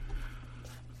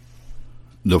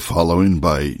The following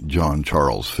by John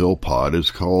Charles Philpott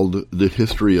is called The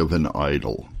History of an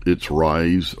Idol, Its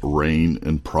Rise, Reign,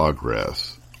 and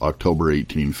Progress, October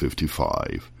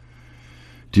 1855.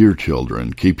 Dear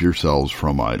children, keep yourselves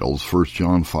from idols, 1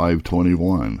 John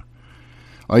 5:21.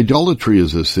 Idolatry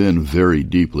is a sin very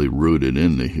deeply rooted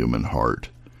in the human heart.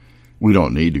 We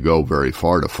don't need to go very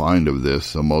far to find of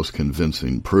this the most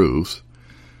convincing proofs.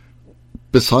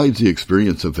 Besides the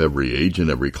experience of every age and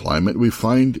every climate, we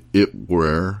find it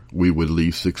where we would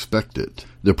least expect it.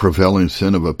 The prevailing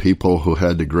sin of a people who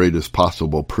had the greatest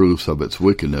possible proofs of its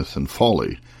wickedness and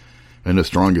folly, and the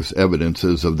strongest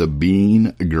evidences of the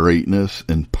being, greatness,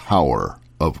 and power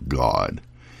of God.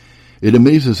 It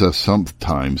amazes us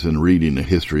sometimes in reading the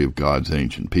history of God's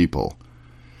ancient people,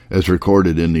 as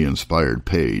recorded in the inspired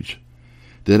page,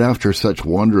 that after such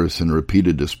wondrous and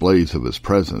repeated displays of His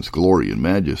presence, glory, and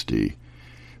majesty,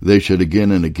 they should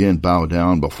again and again bow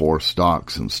down before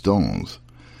stocks and stones,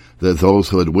 that those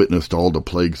who had witnessed all the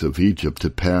plagues of Egypt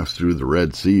had passed through the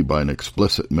Red Sea by an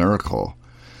explicit miracle,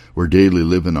 were daily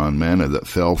living on manna that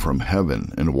fell from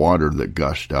heaven and water that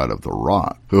gushed out of the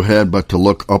rock, who had but to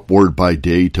look upward by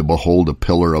day to behold a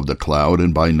pillar of the cloud,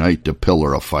 and by night a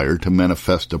pillar of fire, to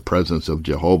manifest the presence of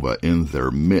Jehovah in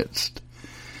their midst.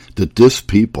 That this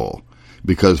people,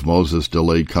 because Moses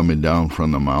delayed coming down from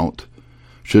the mount,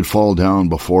 should fall down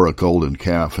before a golden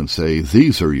calf and say,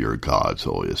 "These are your gods,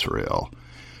 O Israel,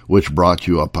 which brought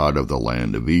you up out of the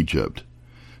land of Egypt,"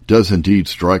 does indeed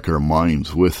strike our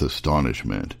minds with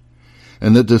astonishment.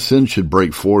 And that the sin should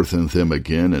break forth in them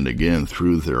again and again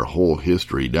through their whole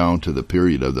history down to the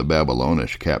period of the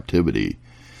Babylonish captivity,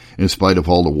 in spite of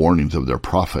all the warnings of their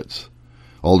prophets,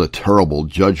 all the terrible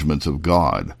judgments of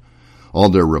God, all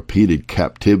their repeated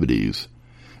captivities,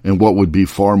 and what would be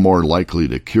far more likely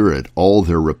to cure it, all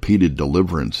their repeated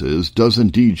deliverances, does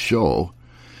indeed show,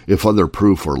 if other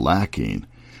proof were lacking,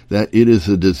 that it is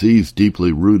a disease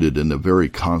deeply rooted in the very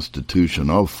constitution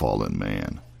of fallen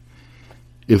man.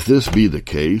 If this be the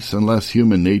case, unless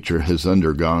human nature has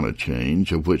undergone a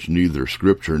change of which neither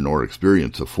Scripture nor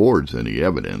experience affords any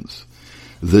evidence,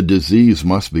 the disease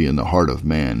must be in the heart of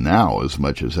man now as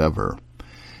much as ever.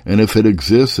 And if it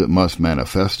exists, it must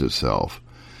manifest itself.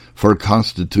 For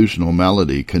constitutional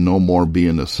malady can no more be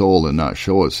in the soul and not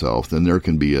show itself than there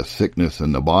can be a sickness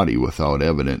in the body without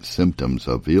evident symptoms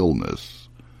of illness.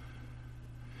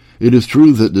 It is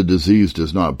true that the disease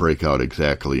does not break out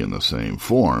exactly in the same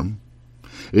form.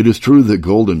 It is true that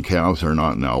golden calves are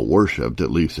not now worshipped,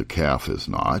 at least a calf is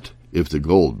not, if the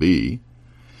gold be.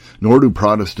 Nor do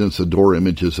Protestants adore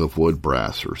images of wood,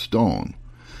 brass, or stone.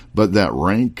 But that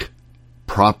rank,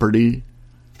 property,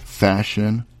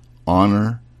 fashion,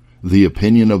 honor, the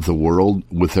opinion of the world,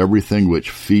 with everything which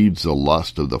feeds the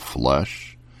lust of the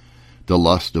flesh, the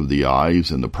lust of the eyes,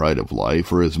 and the pride of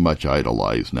life, are as much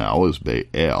idolized now as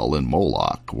Baal and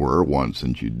Moloch were once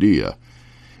in Judea,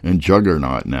 and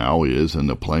Juggernaut now is in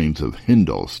the plains of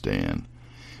Hindostan,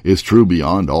 is true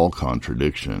beyond all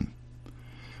contradiction.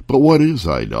 But what is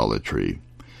idolatry?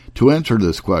 To answer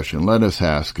this question, let us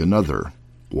ask another.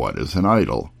 What is an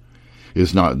idol?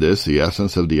 Is not this the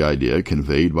essence of the idea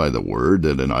conveyed by the word,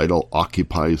 that an idol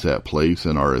occupies that place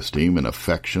in our esteem and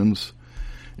affections,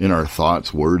 in our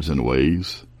thoughts, words, and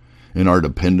ways, in our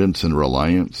dependence and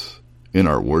reliance, in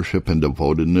our worship and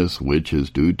devotedness, which is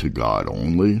due to God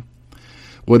only?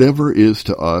 Whatever is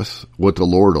to us what the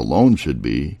Lord alone should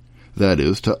be, that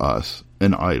is to us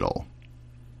an idol.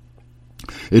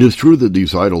 It is true that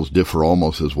these idols differ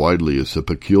almost as widely as the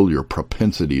peculiar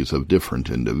propensities of different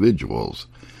individuals.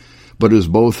 But as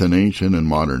both in ancient and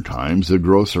modern times the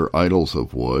grosser idols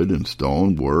of wood and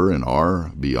stone were and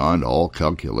are beyond all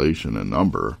calculation and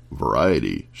number,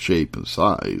 variety, shape, and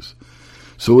size,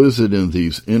 so is it in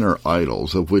these inner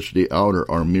idols, of which the outer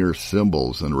are mere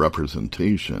symbols and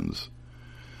representations.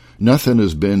 Nothing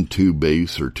has been too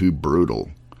base or too brutal,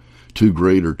 too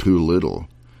great or too little,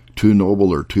 too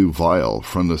noble or too vile,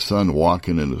 from the sun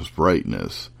walking in his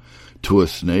brightness, to a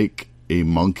snake, a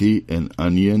monkey, an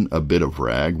onion, a bit of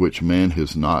rag, which man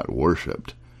has not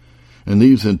worshipped. And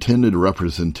these intended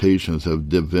representations of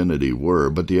divinity were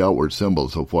but the outward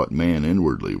symbols of what man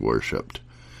inwardly worshipped.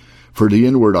 For the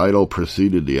inward idol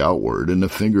preceded the outward, and the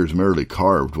fingers merely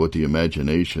carved what the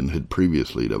imagination had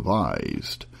previously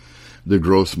devised. The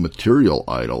gross material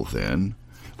idol, then,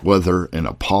 whether an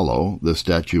Apollo, the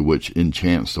statue which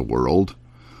enchants the world,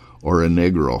 or a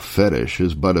negro fetish,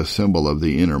 is but a symbol of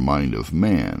the inner mind of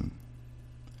man.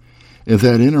 In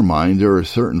that inner mind there are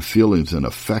certain feelings and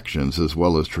affections as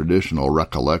well as traditional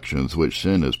recollections which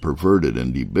sin has perverted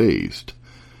and debased,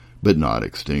 but not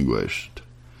extinguished.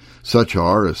 Such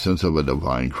are a sense of a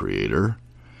divine creator,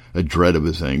 a dread of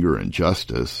his anger and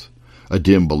justice, a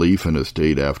dim belief in a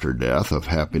state after death of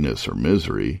happiness or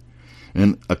misery,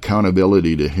 and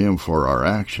accountability to him for our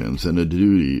actions, and a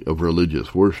duty of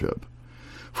religious worship.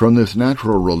 From this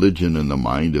natural religion in the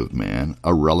mind of man,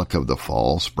 a relic of the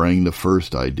fall, sprang the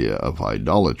first idea of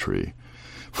idolatry.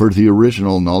 For the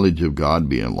original knowledge of God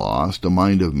being lost, the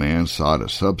mind of man sought a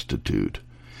substitute,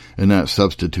 and that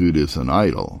substitute is an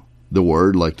idol, the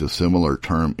word, like the similar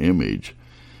term image,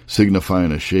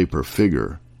 signifying a shape or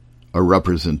figure, a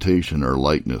representation or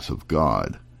likeness of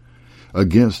God.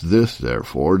 Against this,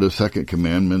 therefore, the second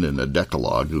commandment in the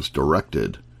Decalogue is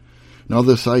directed. Now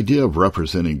this idea of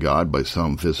representing God by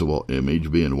some visible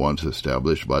image being once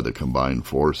established by the combined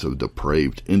force of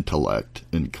depraved intellect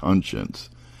and conscience,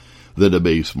 the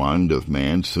debased mind of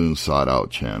man soon sought out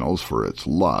channels for its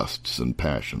lusts and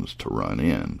passions to run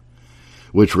in,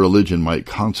 which religion might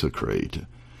consecrate.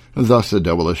 Thus the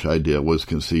devilish idea was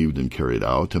conceived and carried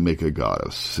out to make a god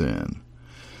of sin.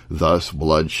 Thus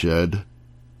bloodshed,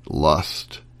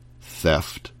 lust,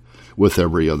 theft, with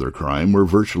every other crime, were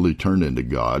virtually turned into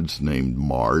gods named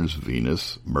Mars,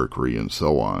 Venus, Mercury, and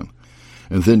so on.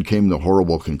 And then came the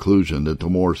horrible conclusion that the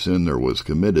more sin there was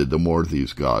committed, the more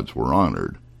these gods were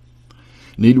honored.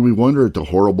 Need we wonder at the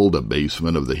horrible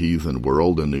debasement of the heathen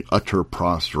world and the utter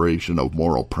prostration of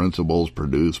moral principles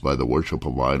produced by the worship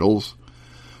of idols,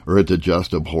 or at the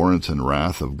just abhorrence and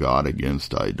wrath of God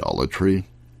against idolatry?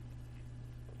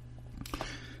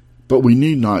 But we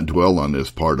need not dwell on this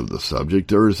part of the subject.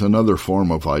 There is another form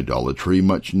of idolatry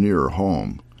much nearer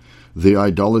home, the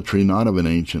idolatry not of an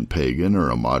ancient pagan or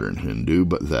a modern Hindu,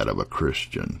 but that of a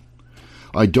Christian.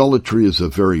 Idolatry is the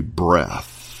very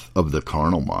breath of the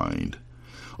carnal mind.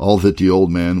 All that the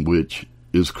old man which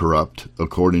is corrupt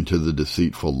according to the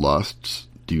deceitful lusts,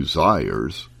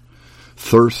 desires,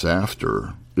 thirsts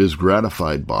after, is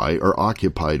gratified by, or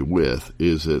occupied with,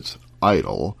 is its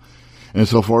idol. And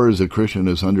so far as a Christian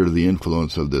is under the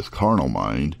influence of this carnal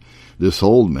mind, this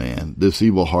old man, this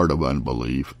evil heart of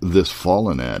unbelief, this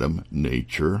fallen Adam,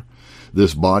 nature,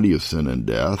 this body of sin and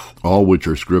death, all which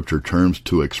are Scripture terms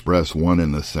to express one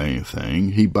and the same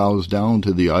thing, he bows down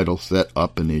to the idol set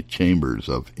up in the chambers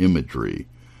of imagery.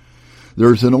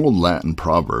 There is an old Latin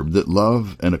proverb that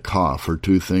love and a cough are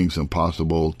two things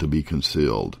impossible to be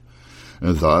concealed.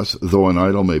 And thus, though an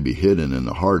idol may be hidden in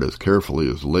the heart as carefully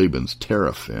as Laban's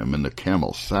teraphim in the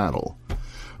camel's saddle,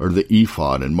 or the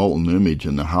ephod and molten image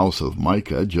in the house of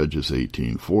Micah, Judges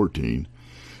 18:14,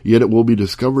 yet it will be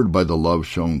discovered by the love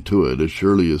shown to it, as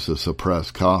surely as the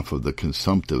suppressed cough of the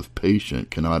consumptive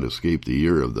patient cannot escape the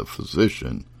ear of the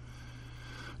physician.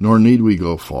 Nor need we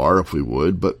go far, if we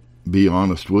would, but be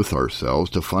honest with ourselves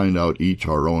to find out each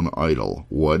our own idol,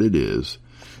 what it is,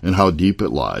 and how deep it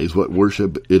lies, what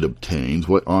worship it obtains,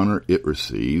 what honor it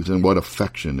receives, and what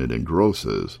affection it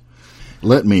engrosses.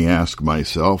 Let me ask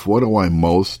myself, what do I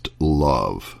most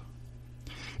love?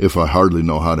 If I hardly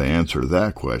know how to answer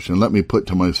that question, let me put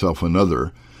to myself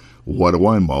another, what do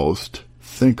I most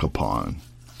think upon?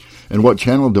 And what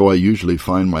channel do I usually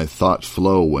find my thoughts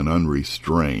flow when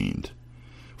unrestrained?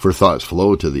 For thoughts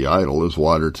flow to the idol as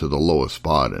water to the lowest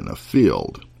spot in a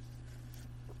field.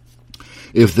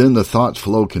 If then the thoughts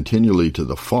flow continually to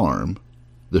the farm,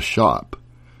 the shop,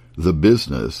 the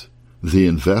business, the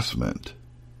investment,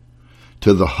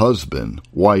 to the husband,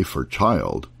 wife, or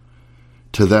child,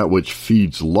 to that which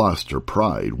feeds lust or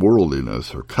pride,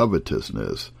 worldliness or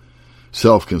covetousness,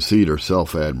 self-conceit or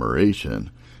self-admiration,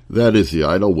 that is the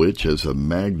idol which, as a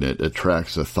magnet,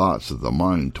 attracts the thoughts of the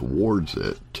mind towards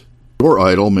it. Your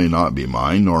idol may not be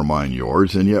mine, nor mine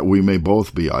yours, and yet we may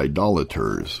both be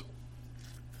idolaters.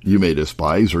 You may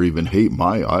despise or even hate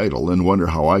my idol and wonder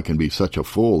how I can be such a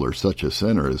fool or such a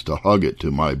sinner as to hug it to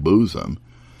my bosom.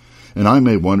 And I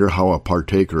may wonder how a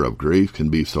partaker of grace can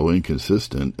be so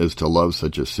inconsistent as to love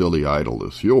such a silly idol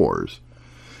as yours.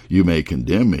 You may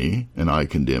condemn me, and I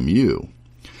condemn you.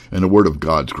 And the word of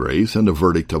God's grace and the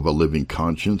verdict of a living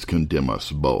conscience condemn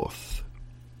us both.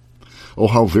 Oh,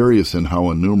 how various and how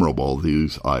innumerable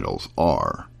these idols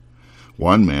are.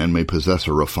 One man may possess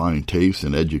a refined taste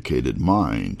and educated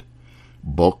mind.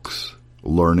 Books,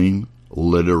 learning,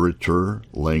 literature,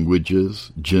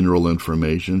 languages, general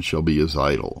information shall be his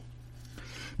idol.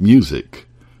 Music,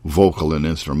 vocal and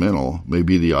instrumental, may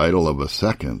be the idol of a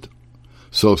second.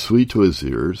 So sweet to his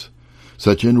ears,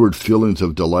 such inward feelings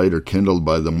of delight are kindled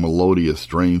by the melodious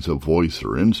strains of voice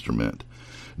or instrument,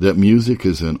 that music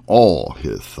is in all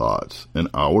his thoughts, and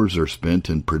hours are spent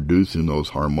in producing those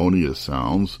harmonious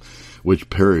sounds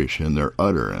which perish in their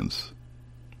utterance.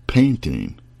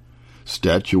 Painting,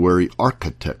 statuary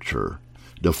architecture,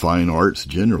 the fine arts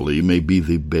generally may be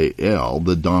the Baal,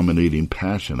 the dominating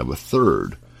passion of a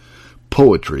third.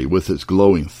 Poetry, with its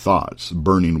glowing thoughts,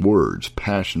 burning words,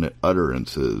 passionate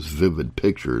utterances, vivid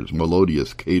pictures,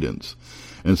 melodious cadence,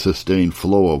 and sustained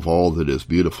flow of all that is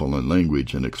beautiful in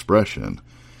language and expression,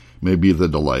 may be the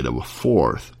delight of a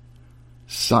fourth.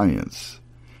 Science,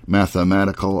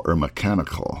 mathematical or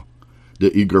mechanical,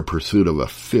 the eager pursuit of a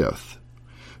fifth.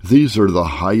 These are the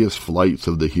highest flights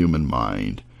of the human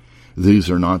mind. These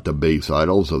are not the base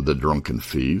idols of the drunken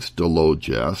feast, the low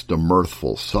jest, the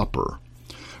mirthful supper,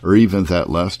 or even that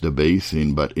less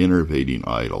debasing but enervating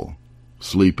idol,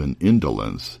 sleep and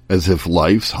indolence, as if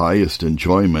life's highest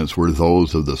enjoyments were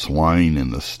those of the swine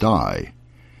and the sty.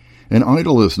 An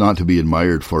idol is not to be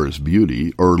admired for its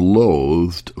beauty, or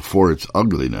loathed for its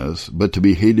ugliness, but to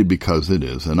be hated because it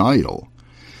is an idol.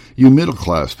 You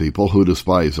middle-class people who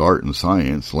despise art and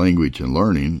science, language and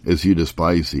learning, as you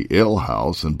despise the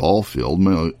alehouse and ball field,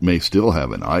 may still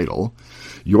have an idol.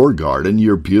 Your garden,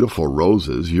 your beautiful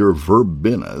roses, your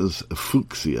verbenas,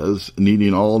 fuchsias,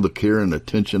 needing all the care and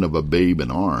attention of a babe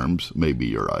in arms, may be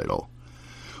your idol.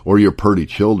 Or your pretty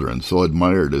children, so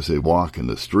admired as they walk in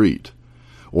the street.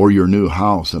 Or your new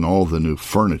house and all the new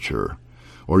furniture.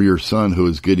 Or your son who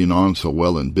is getting on so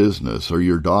well in business, or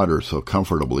your daughter so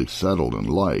comfortably settled in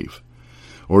life,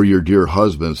 or your dear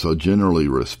husband so generally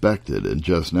respected and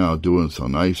just now doing so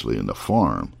nicely in the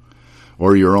farm,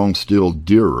 or your own still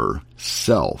dearer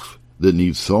self that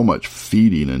needs so much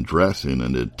feeding and dressing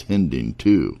and attending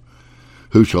to.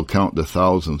 Who shall count the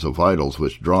thousands of idols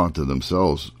which draw to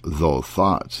themselves those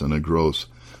thoughts and engross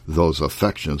those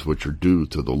affections which are due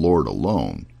to the Lord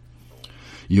alone?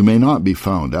 You may not be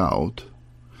found out.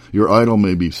 Your idol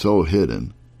may be so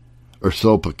hidden, or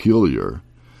so peculiar,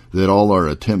 that all our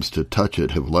attempts to touch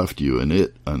it have left you in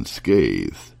it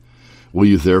unscathed. Will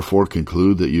you therefore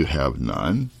conclude that you have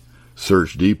none?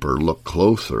 Search deeper, look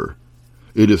closer.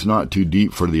 It is not too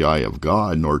deep for the eye of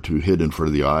God, nor too hidden for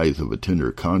the eyes of a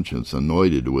tender conscience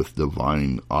anointed with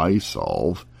divine eye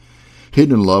salve.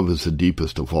 Hidden love is the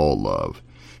deepest of all love.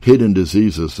 Hidden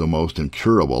disease is the most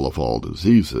incurable of all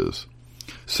diseases.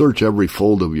 Search every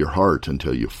fold of your heart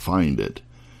until you find it.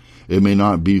 It may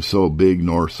not be so big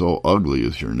nor so ugly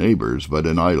as your neighbor's, but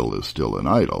an idol is still an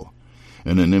idol,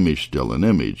 and an image still an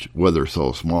image, whether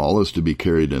so small as to be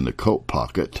carried in the coat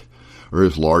pocket, or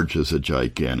as large as a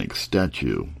gigantic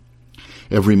statue.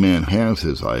 Every man has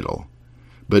his idol,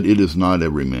 but it is not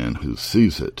every man who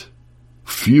sees it.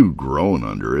 Few groan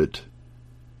under it.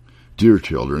 Dear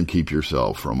children, keep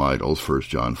yourself from idols, 1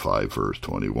 John 5, verse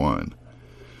 21.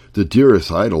 The dearest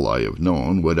idol I have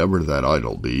known, whatever that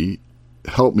idol be,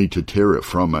 help me to tear it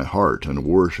from my heart and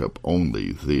worship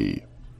only thee.